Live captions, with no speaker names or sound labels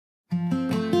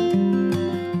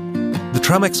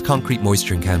Tramex Concrete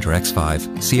Moisture Encounter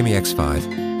X5,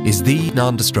 CMEX5, is the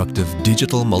non-destructive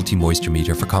digital multi-moisture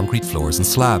meter for concrete floors and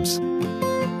slabs,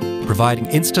 providing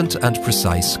instant and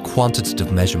precise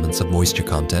quantitative measurements of moisture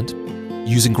content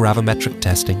using gravimetric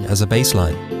testing as a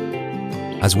baseline,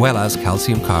 as well as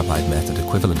calcium carbide method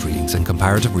equivalent readings and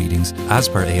comparative readings as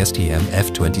per ASTM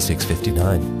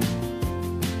F2659.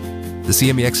 The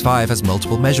CMEX5 has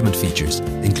multiple measurement features,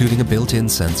 including a built-in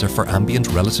sensor for ambient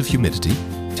relative humidity,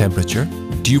 temperature,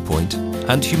 dew point,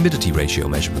 and humidity ratio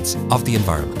measurements of the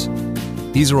environment.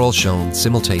 These are all shown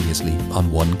simultaneously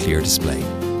on one clear display.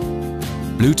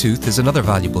 Bluetooth is another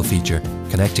valuable feature,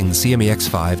 connecting the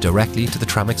CMEX5 directly to the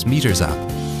Tramex Meters app,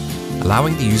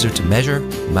 allowing the user to measure,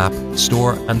 map,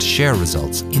 store, and share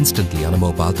results instantly on a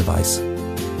mobile device.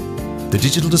 The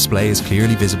digital display is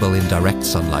clearly visible in direct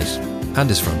sunlight and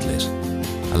is front lit,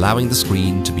 allowing the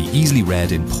screen to be easily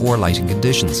read in poor lighting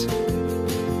conditions.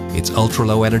 Its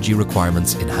ultra-low energy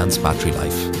requirements enhance battery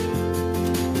life.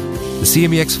 The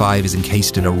CMEX5 is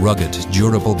encased in a rugged,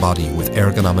 durable body with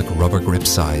ergonomic rubber grip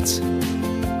sides.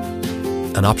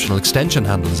 An optional extension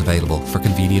handle is available for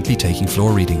conveniently taking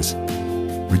floor readings,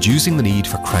 reducing the need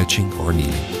for crouching or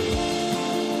kneeling.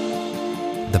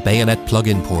 The BAYONET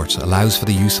plug-in port allows for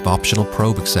the use of optional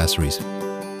probe accessories.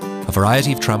 A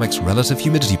variety of Tramex relative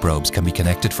humidity probes can be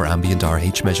connected for ambient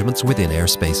RH measurements within air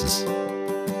spaces.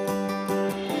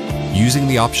 Using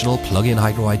the optional plug-in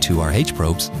Hydro I2 RH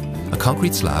probes, a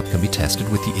concrete slab can be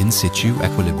tested with the in-situ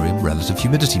equilibrium relative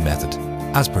humidity method,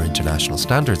 as per international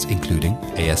standards including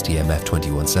ASTM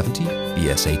F2659,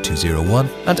 BS8201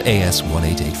 and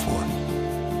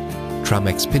AS1884.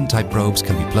 Tramex pin-type probes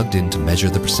can be plugged in to measure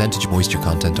the percentage moisture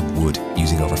content of wood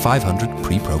using over 500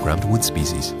 pre-programmed wood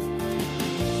species.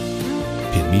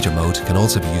 Pin meter mode can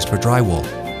also be used for drywall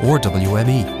or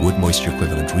WME, wood moisture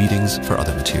equivalent readings for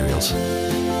other materials.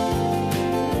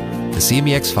 The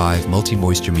CMEX5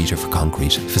 multi-moisture meter for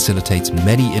concrete facilitates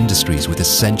many industries with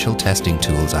essential testing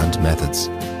tools and methods,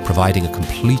 providing a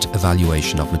complete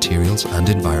evaluation of materials and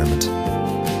environment.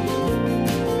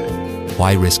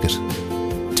 Why risk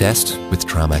it? Test with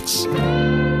Tramex.